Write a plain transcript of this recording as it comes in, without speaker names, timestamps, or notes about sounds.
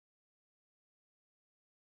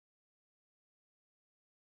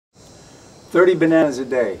30 bananas a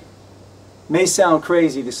day. May sound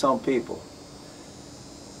crazy to some people,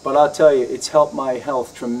 but I'll tell you, it's helped my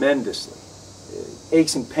health tremendously.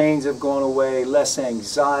 Aches and pains have gone away, less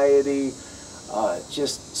anxiety,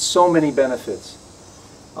 just so many benefits.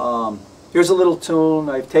 Here's a little tune.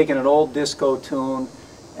 I've taken an old disco tune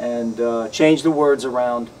and changed the words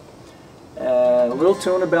around. And a little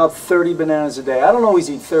tune about 30 bananas a day. I don't always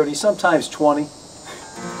eat 30, sometimes 20,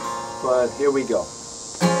 but here we go.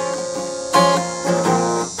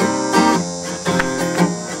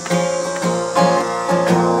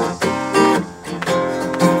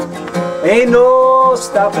 Ain't no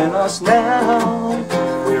stopping us now,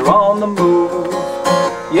 we're on the move,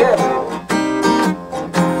 yeah baby.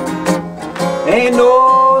 Ain't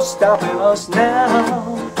no stopping us now,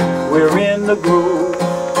 we're in the groove,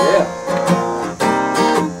 yeah.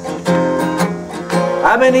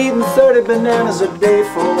 I've been eating 30 bananas a day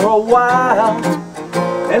for a while,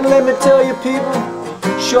 and let me tell you people,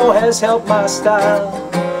 sure has helped my style.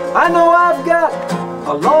 I know I've got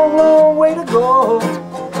a long, long way to go.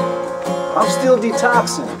 I'm still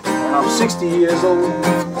detoxing, and I'm 60 years old,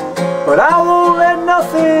 but I won't let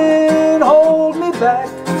nothing hold me back.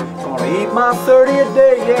 Gonna eat my 30 a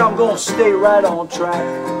day, yeah, I'm gonna stay right on track.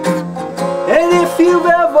 And if you've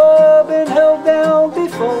ever been held down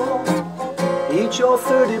before, eat your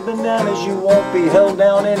 30 bananas, you won't be held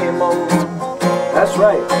down anymore. That's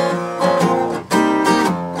right.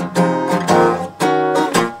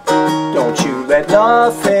 Don't you let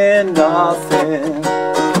nothing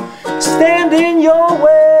stand in your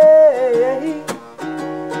way.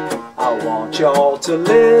 I want y'all to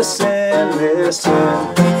listen to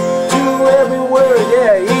every word,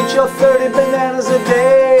 yeah. Eat your 30 bananas a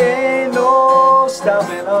day. Ain't no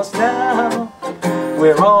stopping us now,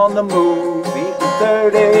 we're on the move. Eating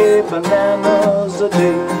 30 bananas a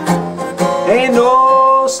day. Ain't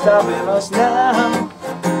no stopping us now,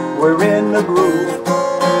 we're in the groove.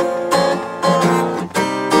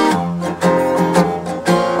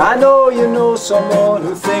 I know you know someone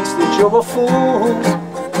who thinks that you're a fool.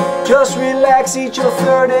 Just relax, eat your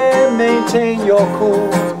 30, maintain your cool.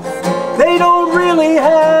 They don't really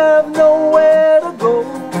have nowhere to go.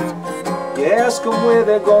 You ask them where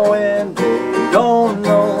they're going, they don't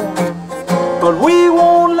know. But we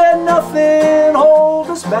won't let nothing hold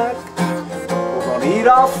us back. We're gonna eat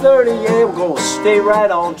our 30, yeah, we're gonna stay right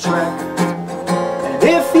on track. And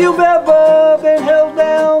if you've ever been held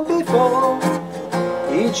down before,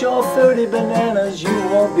 eat your 30 bananas, you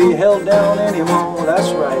won't be held down anymore.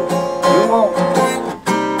 That's right, you won't.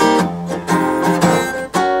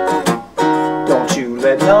 Don't you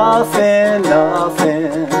let nothing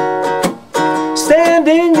stand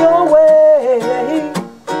in your way.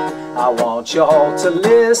 I want y'all to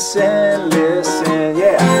listen,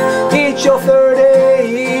 yeah. Eat your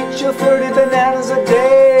 30 bananas a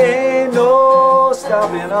day. Ain't no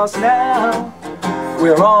stopping us now,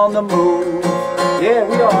 we're on the move. Yeah,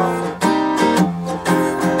 we are.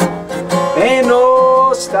 Ain't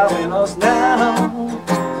no stopping us now,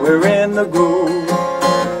 we're in the groove.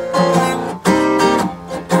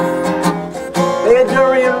 Hey,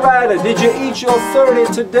 Durian Rider, did you eat your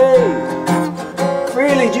 30 today?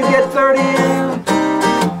 Freely, did you get 30 in?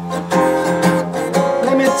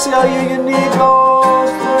 Let me tell you, you need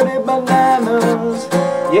those 30 bananas.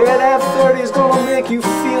 Yeah, that 30 is gonna make you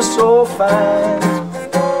feel so fine.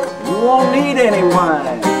 You won't need any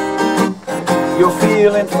wine, you're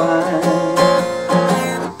feeling fine.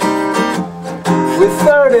 With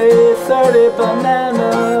 30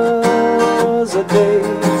 bananas a day.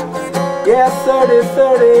 Yeah,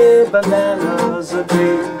 30 bananas a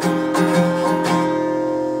day.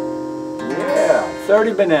 Yeah,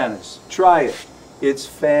 30 bananas. Try it. It's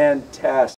fantastic.